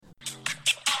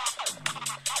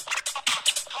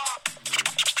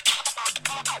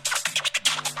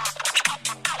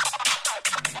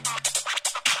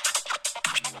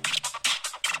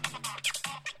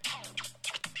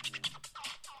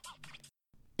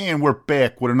And we're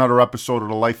back with another episode of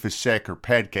the Life is Soccer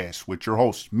podcast with your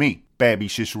host, me, Babby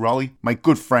Cicerelli, my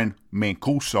good friend,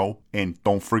 Mancuso, and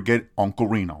don't forget Uncle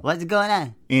Reno. What's going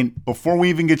on? And before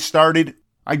we even get started,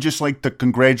 I'd just like to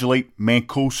congratulate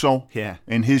Mancuso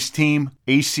and his team,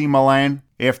 AC Milan.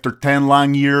 After 10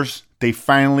 long years, they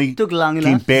finally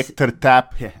came back to the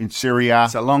top in Serie A.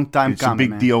 It's a long time it's coming, a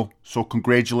big deal. So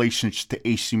congratulations to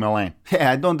AC Milan.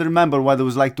 Yeah, I don't remember what it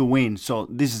was like to win, so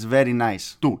this is very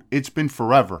nice. Dude, it's been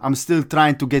forever. I'm still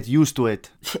trying to get used to it.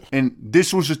 And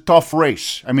this was a tough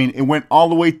race. I mean, it went all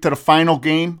the way to the final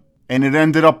game, and it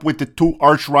ended up with the two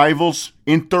arch rivals,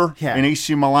 Inter and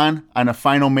AC Milan, on a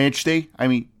final match day. I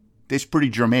mean, that's pretty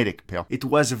dramatic, pal. It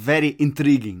was very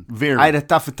intriguing. Very. I had a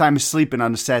tough time sleeping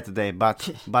on the Saturday,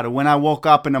 but when I woke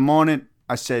up in the morning,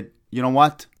 I said, you know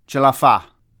what? Ce la fa.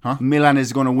 Milan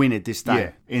is going to win it this time.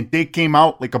 Yeah, and they came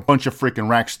out like a bunch of freaking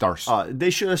rock stars.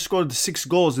 They should have scored 6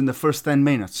 goals in the first 10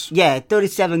 minutes. Yeah,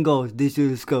 37 goals they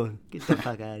should have scored. Get the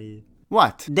fuck out of here.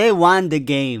 What? They won the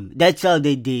game. That's all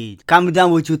they did. Calm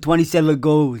down with your 27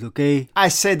 goals, okay? I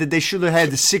said that they should have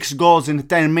had 6 goals in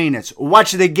 10 minutes.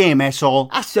 Watch the game, asshole.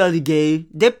 I saw the game.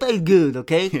 They played good,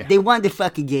 okay? Yeah. They won the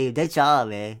fucking game. That's all,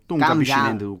 man. Tu non Calm capisci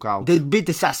down. niente, Lucao. They beat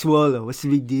the Sassuolo. What's the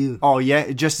big deal? Oh,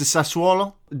 yeah? Just the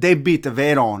Sassuolo? They beat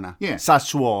Verona,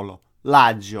 Sassuolo,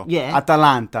 Lazio,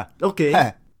 Atalanta.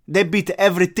 Okay. They beat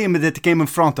every team that came in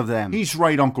front of them. He's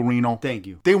right, Uncle Reno. Thank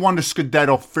you. They won the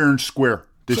Scudetto fair and square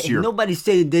this year. Nobody's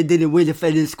saying they didn't win the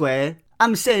Federal Square.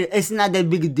 I'm saying it's not that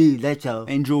big a deal, that's all.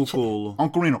 Enjoy cool.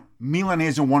 Uncle Reno, Milan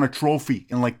hasn't won a trophy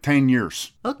in like 10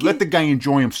 years. Okay. Let the guy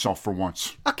enjoy himself for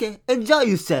once. Okay, enjoy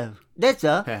yourself. That's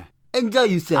all. Enjoy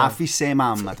yourself. Affi sei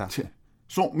mammata.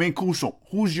 So, Mancuso,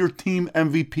 who's your team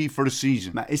MVP for the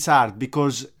season? It's hard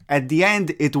because at the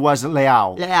end it was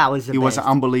Leao. Leao was the best. Was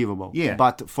unbelievable. Yeah.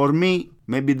 But for me,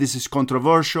 maybe this is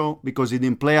controversial because he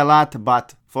didn't play a lot,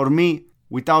 but for me,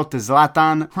 without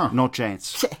Zlatan, no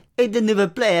chance. He didn't even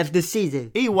play after the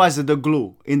season. He was the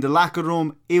glue. In the locker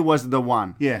room, he was the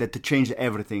one that changed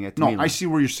everything at Milan. No, I see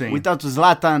what you're saying. Without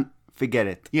Zlatan, forget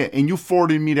it. Yeah, and you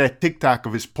forwarded me that TikTok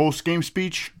of his post-game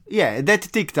speech. Yeah, that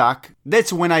TikTok,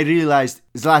 that's when I realized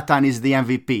Zlatan is the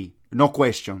MVP. No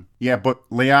question. Yeah, but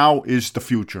Leao is the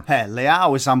future. Hey,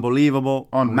 Leao is unbelievable.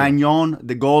 Unreal. Magnon,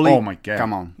 the goalie. Oh my God.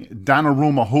 Come on.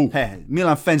 Donnarumma, who? Hey,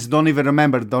 Milan fans don't even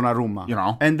remember Donnarumma. You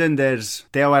know. And then there's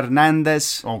Theo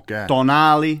Hernandez. Oh, God.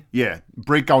 Tonali. Yeah,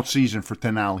 breakout season for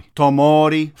Tonali.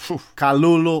 Tomori.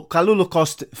 Kalulu. Kalulu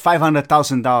cost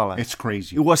 $500,000. It's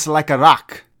crazy. It was like a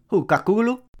rock. Who,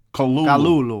 Kakulu?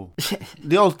 Kalulu.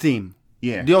 The whole team.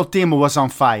 Yeah. The whole team was on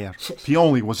fire.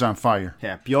 Pioli was on fire.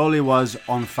 Yeah, Pioli was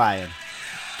on fire.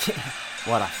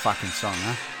 What a fucking song,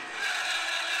 huh?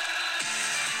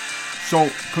 So,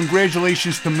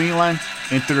 congratulations to Milan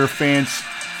and to their fans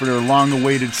for their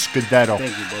long-awaited Scudetto.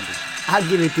 Thank you, buddy. I'll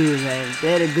give it to you, man.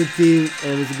 They had a good team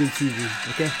and it was a good season,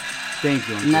 okay? Thank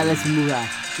you. Now let's move on.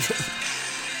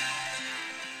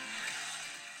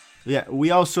 Yeah,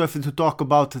 we also have to talk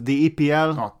about the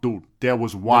EPL. Oh, dude, that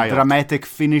was wild. The dramatic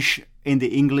finish in the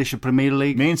English Premier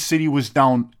League. Man City was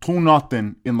down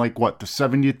 2-0 in like, what, the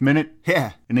 70th minute?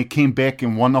 Yeah. And they came back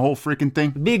and won the whole freaking thing?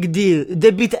 Big deal.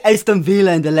 They beat Aston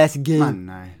Villa in the last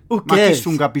game. Who Ma chi cares?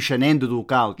 non capisce niente do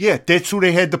calcio? Yeah, that's who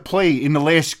they had to play in the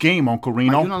last game, Uncle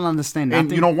Reno. Ma you don't understand nothing.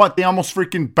 And you know what? They almost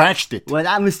freaking botched it. What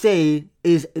I'm saying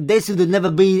is they should have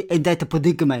never been in that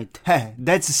predicament. Hey,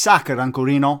 that's soccer, Uncle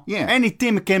Reno. Yeah. Any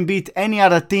team can beat any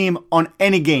other team on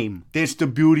any game. That's the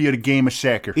beauty of the game of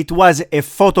soccer. It was a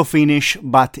photo finish,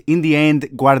 but in the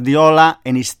end, Guardiola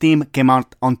and his team came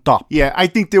out on top. Yeah, I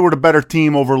think they were the better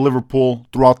team over Liverpool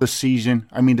throughout the season.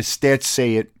 I mean, the stats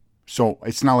say it. So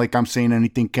it's not like I'm saying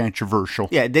anything controversial.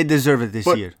 Yeah, they deserve it this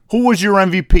But year. who was your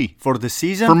MVP? For the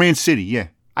season? For Man City, yeah.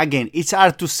 Again, it's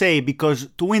hard to say because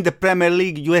to win the Premier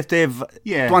League, you have to have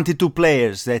 22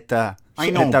 players that are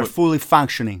fully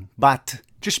functioning. But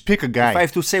just pick a guy. If I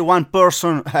have to say one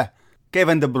person,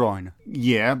 Kevin De Bruyne.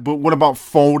 Yeah, but what about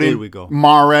Foden? Here we go.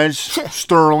 Mahrez,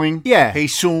 Sterling, Yeah.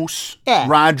 Jesus, Yeah.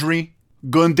 Rodri,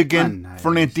 Gundogan,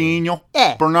 Fernandinho,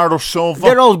 Yeah. Bernardo Silva.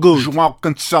 They're all good. Joao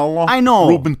Cancelo. I know.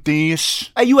 Ruben Dias.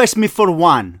 You asked me for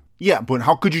one. Yeah, but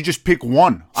how could you just pick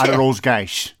one out of those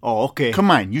guys? Oh, okay.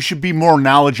 Come on, you should be more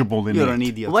knowledgeable than You're that. an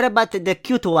idiot. What about the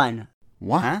cute one?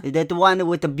 What? Huh? That one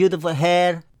with the beautiful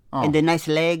hair and the nice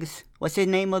legs? What's his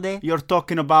name of that? You're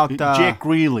talking about... Jack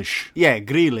Grealish. Yeah,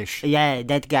 Grealish. Yeah,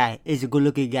 that guy. He's a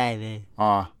good-looking guy,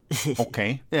 man.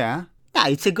 Okay. Yeah. Nah,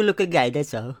 it's a good-looking guy,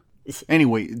 that's all.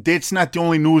 Anyway, that's not the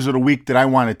only news of the week that I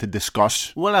wanted to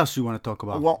discuss. What else do you want to talk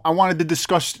about? Well, I wanted to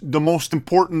discuss the most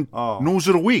important news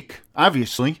of the week,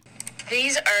 obviously.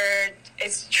 These are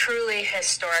it's truly a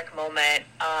historic moment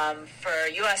for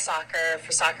U.S. soccer,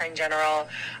 for soccer in general.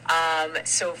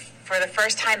 So for the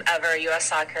first time ever, U.S.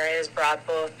 Soccer has brought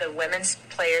both the Women's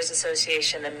Players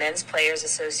Association, the Men's Players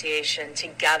Association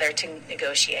together to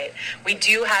negotiate. We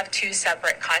do have two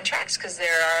separate contracts because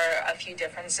there are a few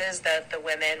differences that the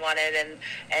women wanted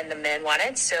and the men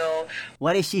wanted. So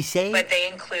what did she say? But they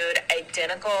include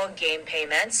identical game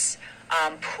payments,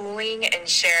 pooling and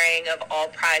sharing of all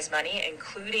prize money,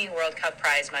 including World Cup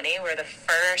prize money. We're the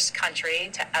first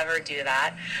country to ever do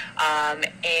that.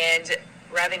 And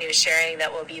revenue sharing that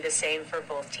will be the same for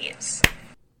both teams.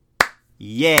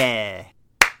 Yeah.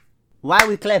 Why are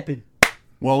we clapping?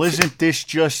 Well, isn't this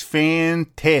just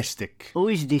fantastic? Who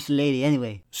is this lady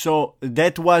anyway? So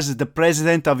that was the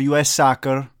president of US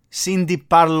Soccer, Cindy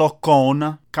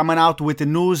Parlock-Cohn, coming out with the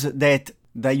news that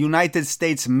the United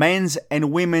States men's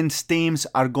and women's teams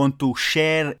are going to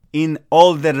share in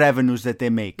all the revenues that they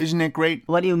make. Isn't that great?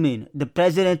 What do you mean? The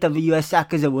president of the U.S.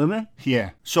 Soccer is a woman? Yeah.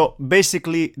 So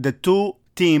basically, the two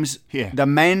teams, the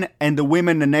men and the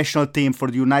women national team for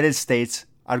the United States,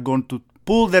 are going to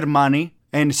pool their money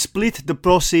and split the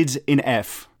proceeds in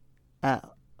half.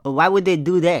 Why would they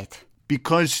do that?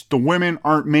 Because the women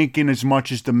aren't making as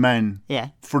much as the men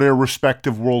for their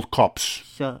respective World Cups.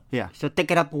 So take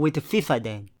it up with the FIFA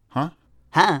then. Huh?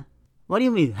 Huh? What do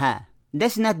you mean, huh?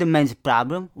 That's not the men's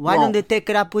problem. Why don't they take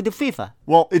it up with the FIFA?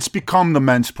 Well, it's become the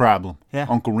men's problem,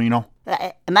 Uncle Reno.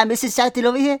 Am I missing something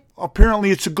over here? Apparently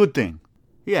it's a good thing.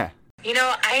 Yeah. You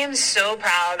know, I am so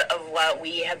proud of what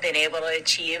we have been able to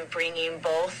achieve, bringing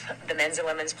both the Men's and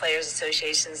Women's Players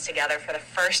Associations together for the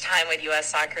first time with U.S.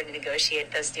 Soccer to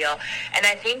negotiate this deal. And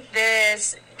I think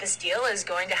this deal is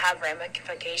going to have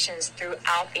ramifications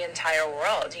throughout the entire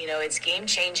world. You know, it's a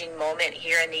game-changing moment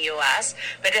here in the U.S.,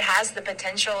 but it has the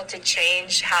potential to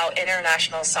change how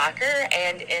international soccer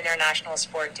and international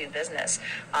sport do business.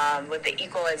 With the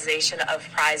equalization of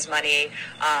prize money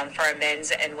for a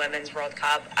men's and women's World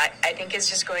Cup, I think it's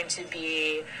just going to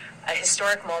be a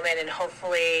historic moment, and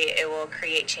hopefully it will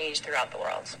create change throughout the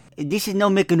world. This is not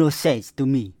making no sense to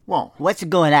me. Well, what's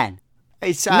going on?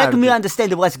 It's Make me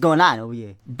understand what's going on over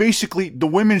here. Basically, the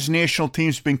women's national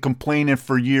team's been complaining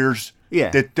for years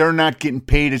that they're not getting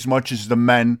paid as much as the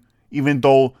men, even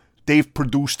though they've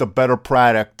produced a better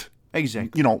product.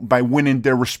 Exactly. You know, by winning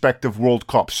their respective World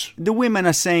Cups. The women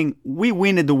are saying, we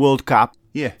win the World Cup.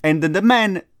 Yeah. And the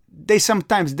men, they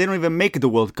don't even make the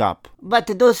World Cup.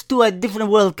 But those two are different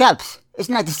World Cups. It's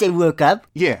not the same World Cup.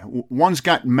 Yeah, one's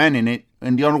got men in it,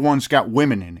 and the other one's got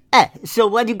women in it. So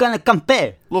what are you gonna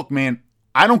compare? Look, man,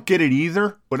 I don't get it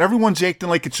either, but everyone's acting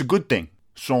like it's a good thing.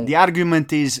 So the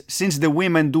argument is, since the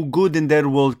women do good in their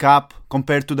World Cup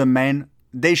compared to the men,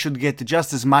 they should get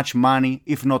just as much money,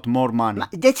 if not more money.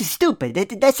 That's stupid.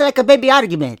 That's like a baby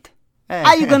argument. How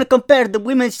are you going to compare the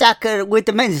women's soccer with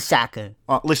the men's soccer?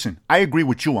 Listen, I agree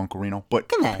with you, Uncle Reno, but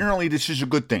apparently this is a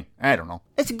good thing. I don't know.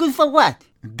 It's good for what?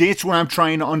 That's what I'm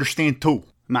trying to understand too.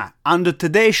 On the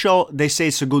Today Show, they say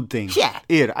it's a good thing. Yeah.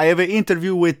 Here, I have an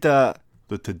interview with the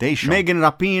Today Show. Megan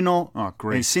Rapinoe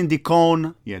and Cindy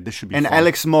Cohn. Yeah, this should be and fun.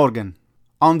 Alex Morgan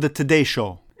on the Today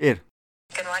Show. Here.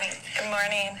 Good morning. Good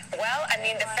morning. Well, I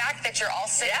mean, the fact that you're all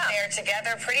sitting there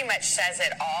together pretty much says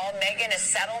it all. Megan, a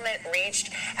settlement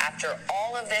reached after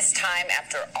all of this time,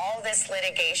 after all this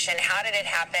litigation. How did it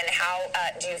happen? How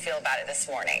do you feel about it this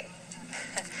morning?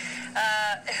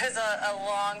 It was a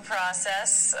long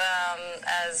process,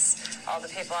 as all the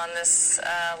people on this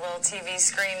little TV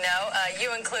screen know,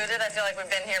 you included. I feel like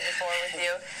we've been here before with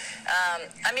you.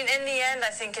 I mean, in the end, I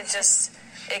think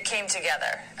it came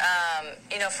together.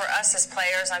 You know, for us as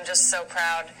players, I'm just so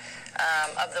proud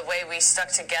of the way we stuck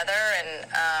together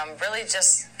and really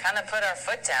just kind of put our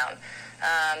foot down.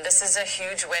 This is a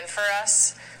huge win for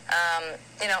us.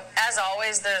 You know, as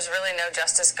always, there's really no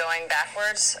justice going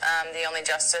backwards. The only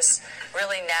justice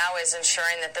really now is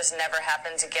ensuring that this never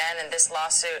happens again, and this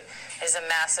lawsuit is a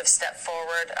massive step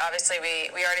forward. Obviously,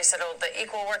 we already settled the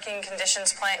equal working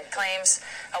conditions claims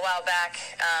a while back,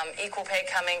 equal pay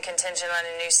coming contingent on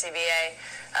a new CBA,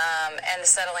 and the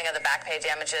settling of the back pay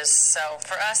damages. So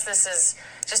for us, this is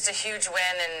just a huge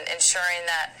win in ensuring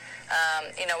that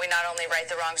you know, we not only right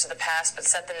the wrongs of the past, but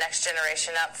set the next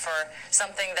generation up for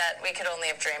something that we could only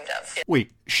have dreamed of.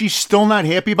 Wait, she's still not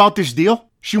happy about this deal?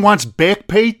 She wants back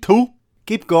pay too?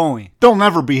 Keep going. They'll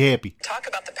never be happy. Talk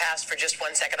about the past for just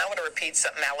 1 second. I want to repeat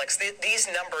something, Alex. These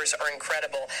numbers are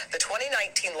incredible. The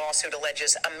 2019 lawsuit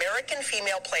alleges American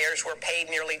female players were paid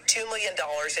nearly $2 million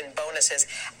in bonuses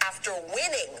after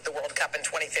winning the World Cup in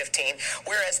 2015,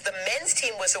 whereas the men's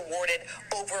team was awarded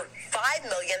over $5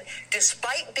 million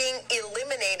despite being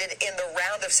eliminated in the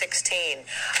round of 16.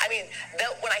 I mean,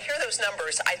 when I hear those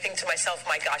numbers, I think to myself,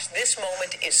 my gosh, this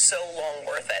moment is so long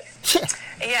worth it.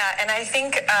 Yeah, and I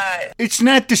think... It's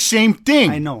not the same thing.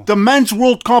 I know. The Men's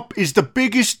World Cup is the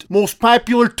biggest, most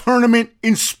popular tournament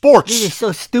in sports. This is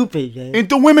so stupid, man. And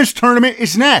the women's tournament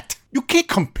is not. You can't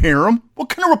compare them. What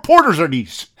kind of reporters are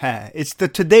these? It's the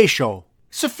Today Show.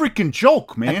 It's a freaking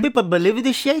joke, And man. people believe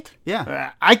this shit?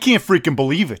 Yeah. I can't freaking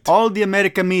believe it. All the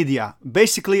American media,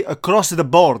 basically across the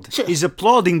board, is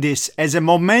applauding this as a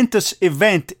momentous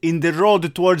event in the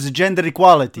road towards gender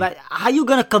equality. But how you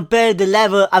gonna compare the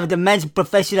level of the men's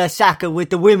professional soccer with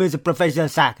the women's professional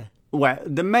soccer? Well,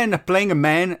 the men are playing a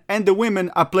man and the women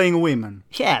are playing women.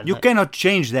 Yeah, You but- cannot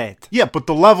change that. Yeah, but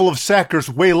the level of soccer is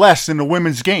way less than the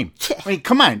women's game. I mean,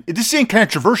 come on. This ain't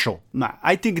controversial. Nah,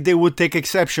 I think they would take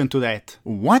exception to that.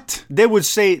 What? They would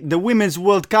say the Women's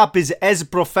World Cup is as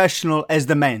professional as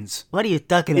the men's. What are you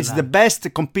talking It's about? the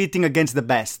best competing against the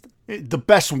best. The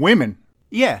best women.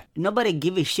 Yeah, Nobody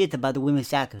give a shit about the women's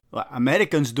soccer. well,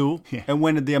 Americans do. Yeah. And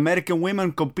when the American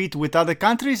women compete with other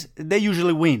countries, they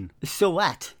usually win. So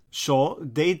what? So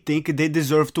they think they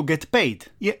deserve to get paid.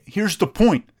 Yeah, here's the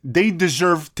point. They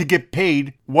deserve to get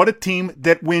paid what a team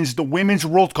that wins the Women's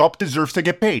World Cup deserves to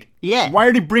get paid. Yeah. Why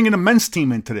are they bringing a men's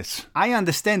team into this? I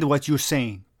understand what you're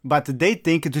saying, but they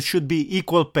think it should be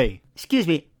equal pay. Excuse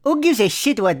me, who gives a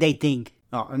shit what they think?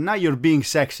 Oh, now you're being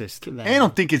sexist. I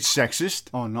don't think it's sexist.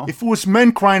 Oh, no? If it was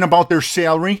men crying about their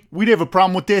salary, we'd have a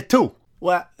problem with that too.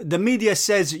 Well, the media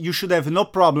says you should have no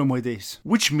problem with this.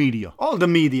 Which media? All the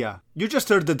media. You just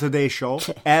heard the Today Show.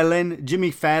 Ellen,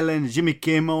 Jimmy Fallon, Jimmy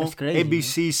Kimmel, That's crazy,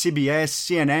 ABC, CBS,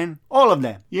 CNN, all of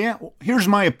them. Yeah, well, here's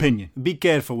my opinion. Be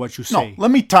careful what you No, say. let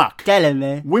me talk. Tell him,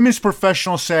 man. Women's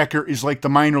professional soccer is like the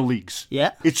minor leagues.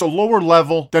 Yeah. It's a lower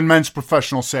level than men's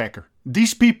professional soccer.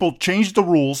 These people changed the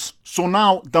rules, so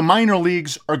now the minor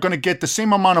leagues are going to get the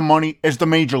same amount of money as the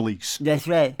major leagues. That's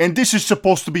right. And this is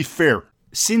supposed to be fair.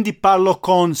 Cindy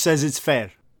Parlow-Cohn says it's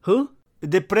fair. Who?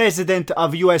 The president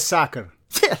of U.S. Soccer.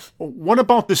 What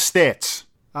about the stats?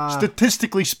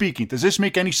 Statistically speaking, does this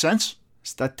make any sense?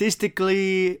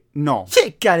 Statistically, no.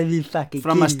 Shit gotta be fucking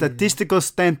From a kidding me. statistical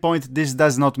standpoint, this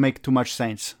does not make too much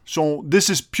sense. So this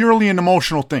is purely an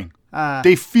emotional thing.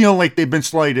 They feel like they've been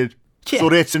slighted, so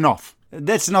that's enough.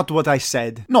 That's not what I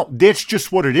said. No, that's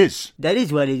just what it is. That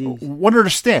is what it is. What are the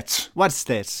stats? What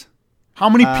stats? How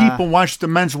many people watch the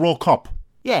Men's World Cup?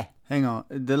 Yeah. Hang on.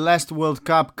 The last World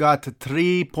Cup got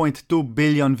 3.2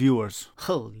 billion viewers.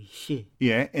 Holy shit.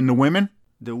 Yeah, and the women?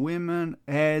 The women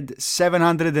had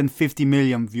 750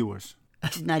 million viewers.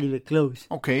 That's not even close.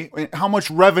 Okay, and how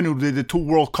much revenue did the two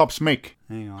World Cups make?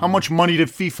 Hang on. How much money did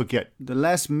FIFA get? The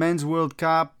last Men's World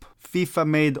Cup, FIFA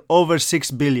made over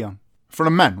 6 billion. For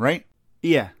the men, right?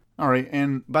 Yeah. All right,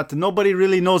 and But nobody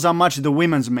really knows how much the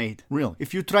women's made. Really?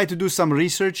 If you try to do some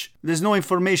research, there's no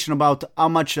information about how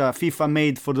much FIFA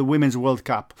made for the Women's World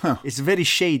Cup. Huh. It's very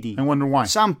shady. I wonder why.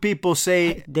 Some people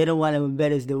say They don't want to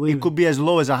embarrass the women. it could be as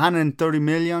low as 130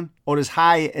 million or as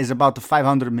high as about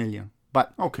 500 million.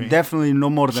 But Okay. definitely no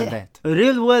more than that. A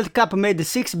real World Cup made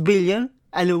 6 billion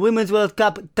and the Women's World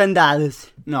Cup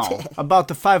 $10. No, about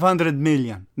 500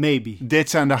 million, maybe.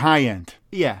 That's on the high end.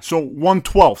 Yeah. So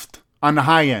 1/12 on the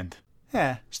high end.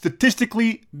 Yeah.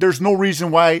 Statistically, there's no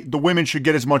reason why the women should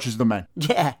get as much as the men.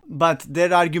 Yeah. But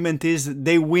their argument is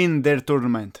they win their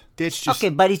tournament. That's just Okay,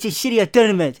 but it's a shittier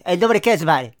tournament and nobody cares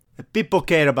about it. People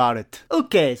care about it. Who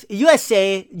cares?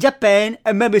 USA, Japan,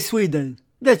 and maybe Sweden.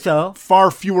 That's all. far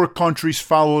fewer countries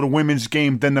follow the women's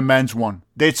game than the men's one.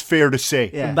 That's fair to say.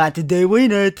 Yeah. But they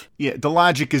win it. Yeah, the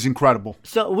logic is incredible.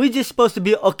 So we're just supposed to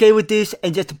be okay with this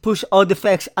and just push all the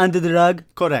facts under the rug?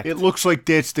 Correct. It looks like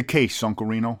that's the case, Uncle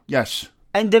Reno. Yes.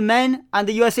 And the men on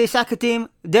the USA soccer team,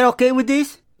 they're okay with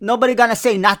this? Nobody gonna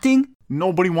say nothing?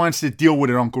 Nobody wants to deal with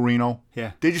it, Uncle Reno.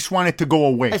 Yeah. They just want it to go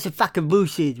away. That's a fucking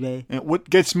bullshit, man. And what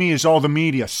gets me is all the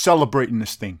media celebrating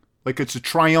this thing. Like it's a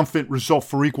triumphant result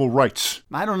for equal rights.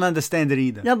 I don't understand it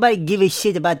either. Nobody give a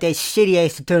shit about that shitty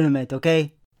ass tournament,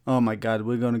 okay? Oh my god,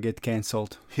 we're gonna get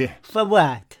cancelled. Yeah. For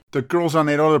what? The girls on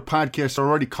that other podcast are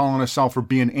already calling us out for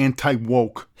being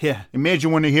anti-woke. Yeah.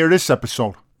 Imagine when they hear this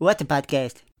episode. What the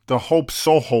podcast? The Hope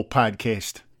Soho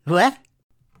podcast. What?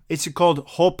 It's called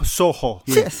Hope Soho.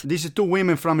 Yes. These two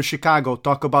women from Chicago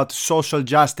talk about social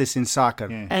justice in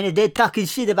soccer. Yeah. And they're talking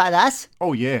shit about us?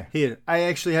 Oh, yeah. Here, I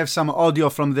actually have some audio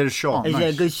from their show. Is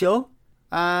it a good show?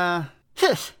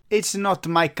 It's not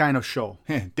my kind of show.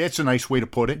 That's a nice way to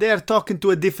put it. They are talking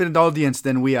to a different audience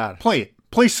than we are. Play it.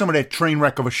 Play some of that train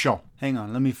wreck of a show. Hang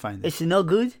on, let me find it. It's no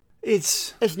good?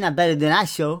 It's not better than our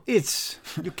show.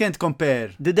 you can't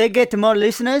compare. Do they get more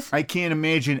listeners? I can't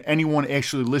imagine anyone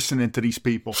actually listening to these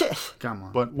people. Come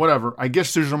on. But whatever. I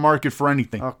guess there's a market for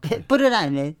anything. Okay. Put it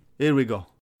on, man. Here we go.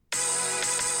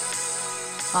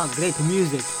 Oh, great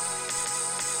music.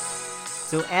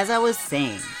 So as I was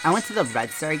saying, I went to the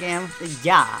Red Star game.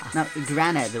 Yeah. Now,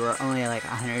 granted, there were only like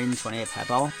 120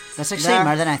 people. That's actually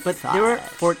more than I thought. There were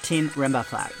 14 rainbow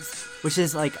flags, which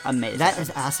is like amazing. That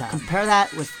is awesome. Compare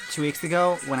that with 2 weeks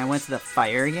ago when I went to the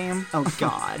Fire game. Oh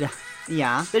God.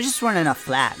 Yeah, there just weren't enough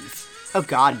flags. Oh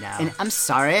God, no. And I'm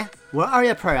sorry, what are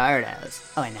your priorities?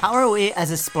 Oh, I know. How are we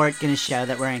as a sport gonna show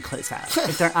that we're inclusive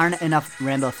if there aren't enough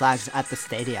rainbow flags at the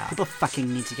stadium? People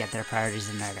fucking need to get their priorities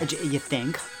in order. You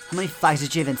think? How many flags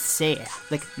did you even see?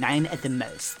 Like 9 at the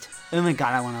most. Oh my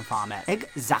God, I want to vomit.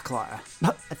 Exactly.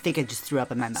 I think I just threw up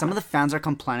in my mouth. Some of the fans are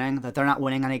complaining that they're not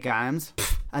winning any games.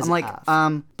 I'm like,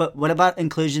 but what about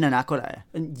inclusion and equity?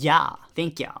 Yeah.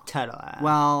 Thank you. Totally.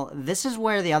 Well, this is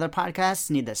where the other podcasts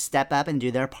need to step up and do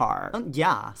their part.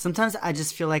 Yeah. Sometimes I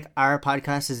just feel like our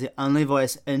podcast is the only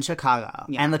voice in Chicago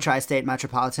and the tri-state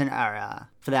metropolitan area,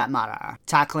 for that matter,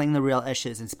 tackling the real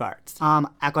issues in sports.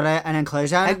 Equity and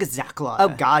inclusion? Exactly. Oh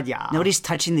God, yeah. Nobody's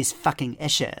touching these fucking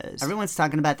issues. Everyone's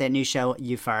talking about that new show,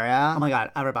 Euphoria. Oh my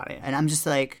God, everybody. And I'm just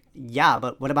like, yeah,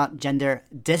 but what about gender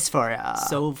dysphoria?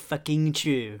 So fucking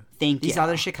true. Thank you. These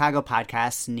other Chicago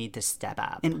podcasts need to step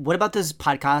up. And what about those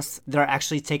podcasts that are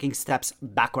actually taking steps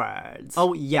backwards?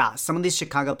 Oh yeah, some of these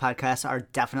Chicago podcasts are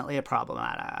definitely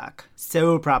problematic.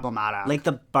 So problematic. Like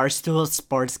the Barstool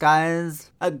Sports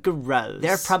guys. Gross.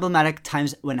 They're problematic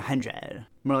times 100.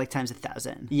 More like times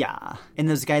 1,000. Yeah. And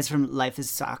those guys from Life is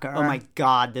Soccer. Oh my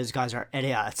God, those guys are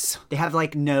idiots. They have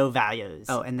like no values.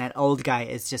 Oh, and that old guy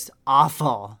is just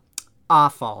awful.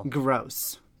 Awful.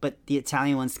 Gross. But the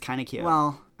Italian one's kind of cute.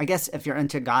 Well, I guess if you're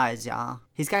into guys, yeah.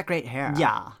 He's got great hair.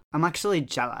 Yeah. I'm actually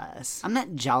jealous. I'm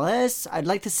not jealous. I'd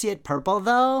like to see it purple,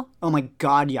 though. Oh my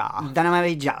God, yeah. Then I might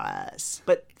be jealous.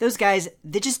 But those guys,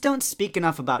 they just don't speak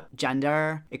enough about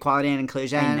gender, equality, and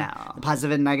inclusion. I know. The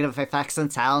positive and negative effects on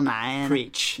Title IX.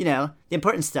 Preach. You know, the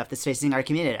important stuff that's facing our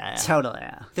community. Totally.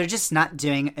 They're just not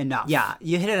doing enough. Yeah,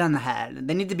 you hit it on the head.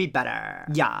 They need to be better.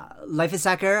 Yeah, Life is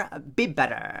Soccer, be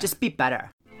better. Just be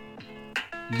better.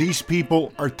 These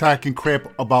people are talking crap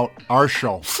about our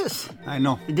show. I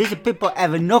know. These people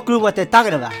have no clue what they're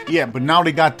talking about. Yeah, but now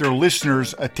they got their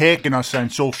listeners attacking us on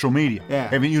social media. Yeah.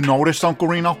 Haven't you noticed, Uncle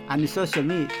Reno? On social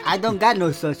media. I don't got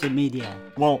no social media.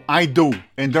 Well, I do,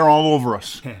 and they're all over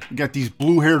us. You got these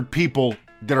blue-haired people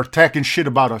that are talking shit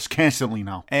about us constantly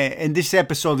now. And this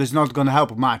episode is not going to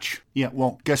help much. Yeah,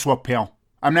 well, guess what, pal?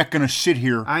 I'm not going to sit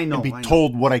here and be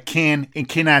told what I can and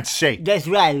cannot say. That's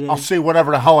right. I'll say whatever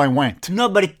the hell I want.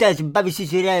 Nobody tells Bobby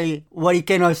Cicerelli what he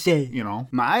cannot say. You know?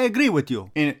 I agree with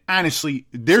you. And honestly,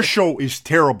 their show is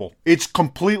terrible. It's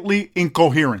completely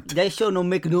incoherent. Their show don't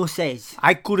make no sense.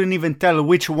 I couldn't even tell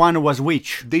which one was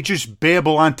which. They just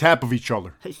babble on top of each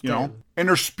other. You know? And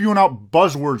they're spewing out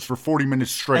buzzwords for 40 minutes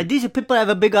straight. And these people have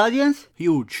a big audience?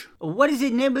 Huge. What is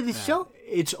the name of the show?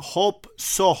 It's Hope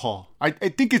Soho. I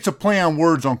think it's a play on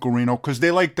words, Uncle Reno, because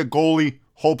they like the goalie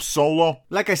Hope Solo.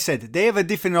 Like I said, they have a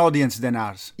different audience than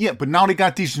ours. Yeah, but now they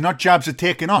got these nut jobs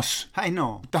attacking us. I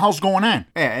know. What the hell's going on?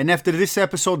 Yeah, and after this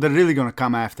episode, they're really going to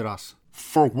come after us.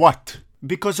 For what?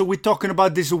 Because we're talking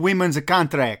about this women's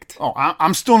contract. Oh,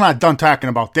 I'm still not done talking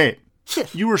about that.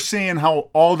 You were saying how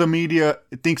all the media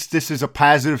thinks this is a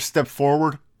positive step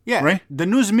forward? Yeah, right? The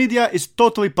news media is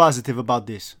totally positive about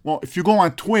this. Well, if you go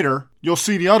on Twitter, you'll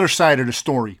see the other side of the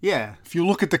story. Yeah. If you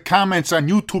look at the comments on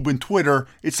YouTube and Twitter,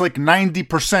 it's like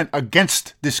 90%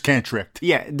 against this contract.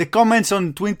 Yeah, the comments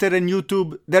on Twitter and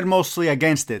YouTube, they're mostly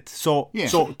against it. So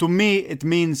to me, it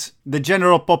means the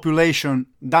general population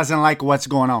doesn't like what's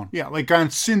going on. Yeah, like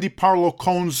on Cindy Parlow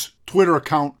Cohn's Twitter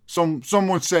account,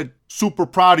 someone said, "Super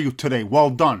proud of you today, well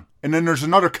done." And then there's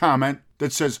another comment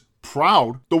that says,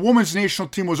 "Proud? The women's national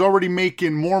team was already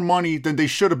making more money than they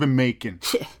should have been making.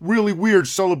 Really weird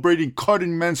celebrating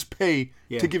cutting men's pay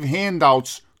to give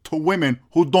handouts to women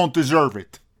who don't deserve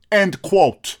it." End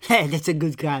quote. That's a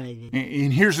good comment.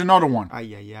 And here's another one.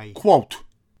 Ay. Quote,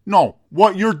 "No,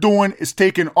 what you're doing is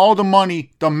taking all the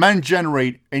money the men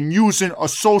generate and using a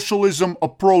socialism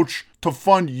approach to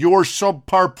fund your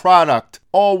subpar product,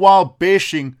 all while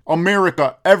bashing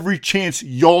America every chance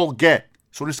y'all get.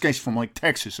 So this guy's from like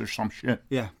Texas or some shit.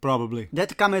 Yeah, probably.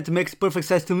 That comment makes perfect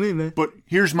sense to me, man. But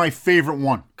here's my favorite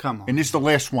one. Come on. And this is the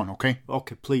last one, okay?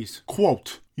 Okay, please.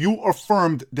 Quote, you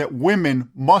affirmed that women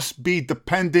must be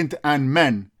dependent on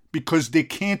men because they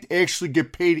can't actually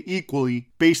get paid equally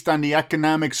based on the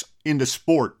economics in the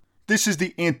sport. This is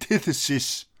the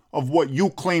antithesis of what you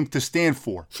claim to stand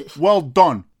for. Well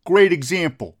done. Great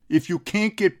example. If you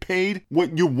can't get paid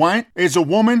what you want as a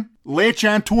woman, latch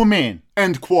on to a man.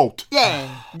 End quote.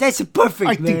 Yeah, that's perfect,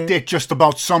 I think that just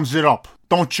about sums it up.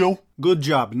 Don't you? Good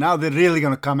job. Now they're really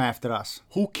gonna come after us.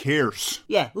 Who cares?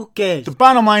 Yeah, who cares? The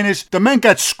bottom line is, the men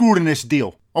got screwed in this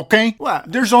deal. Okay?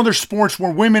 What? There's other sports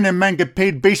where women and men get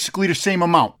paid basically the same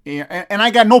amount. And I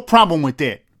got no problem with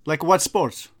that. Like what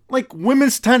sports? Like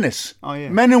women's tennis. Oh, yeah.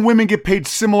 Men and women get paid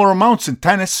similar amounts in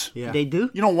tennis. Yeah. They do?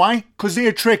 You know why? Because they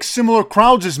attract similar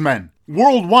crowds as men.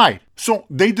 Worldwide. So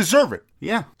they deserve it.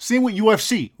 Yeah. Same with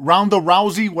UFC. Ronda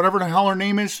Rousey, whatever the hell her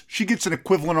name is, she gets an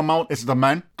equivalent amount as the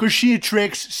men because she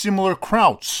attracts similar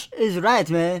crowds. It's right,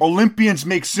 man. Olympians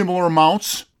make similar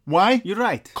amounts. Why? You're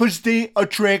right. Because they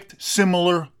attract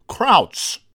similar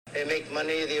crowds. They make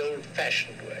money the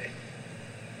old-fashioned way.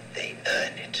 They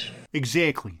earn it.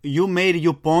 Exactly. You made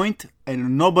your point,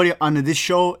 and nobody on this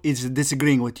show is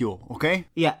disagreeing with you, okay?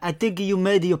 Yeah, I think you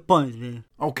made your point, man.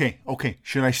 Okay.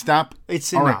 Should I stop?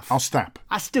 It's All enough. right, I'll stop.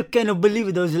 I still cannot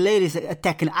believe those ladies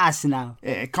attacking us now.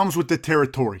 It comes with the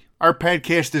territory. Our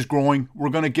podcast is growing. We're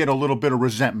going to get a little bit of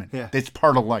resentment. Yeah. That's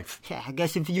part of life. Yeah, I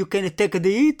guess if you can't take the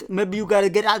heat, maybe you gotta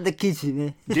get out of the kitchen,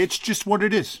 man. That's just what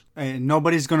it is.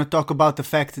 Nobody's gonna talk about the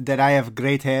fact that I have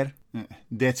great hair.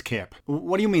 That's cap.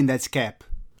 What do you mean that's cap?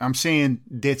 I'm saying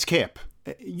that's cap.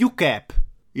 You cap.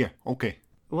 Yeah, okay.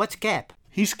 What's cap?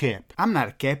 He's cap. I'm not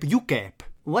a cap, you cap.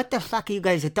 What the fuck are you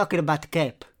guys talking about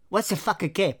cap? What's a fucking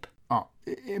cap? Oh,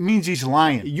 it means he's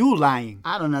lying. You lying.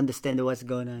 I don't understand what's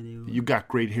going on here. You got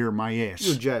great hair in my ass.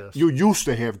 You're jealous. You used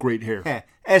to have great hair. Hey,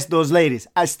 ask those ladies.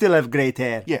 I still have great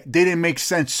hair. Yeah, they didn't make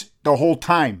sense the whole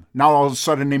time. Now all of a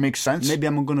sudden they make sense? Maybe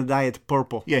I'm gonna dye it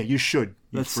purple. Yeah, you should.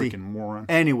 You Let's freaking see. moron.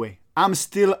 Anyway, I'm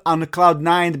still on cloud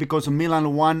 9 because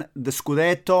Milan won the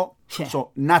Scudetto,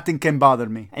 so nothing can bother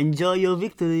me. Enjoy your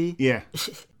victory. Yeah.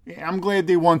 Yeah, I'm glad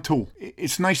they won too.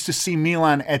 It's nice to see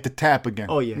Milan at the top again.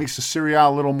 Oh, yeah. Makes the Serie A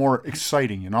a little more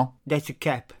exciting, you know? That's a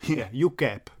cap. Yeah, you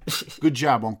cap. Good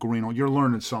job, Uncle Reno. You're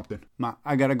learning something. Ma,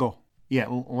 I gotta go. Yeah,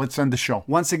 let's end the show.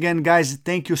 Once again, guys,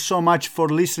 thank you so much for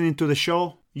listening to the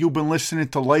show. You've been listening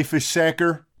to Life is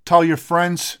Soccer. Tell your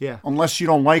friends. Yeah. Unless you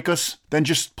don't like us, then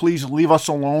just please leave us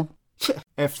alone.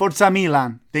 Forza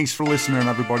Milan. Thanks for listening,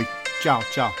 everybody. Ciao,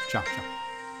 ciao, ciao, ciao.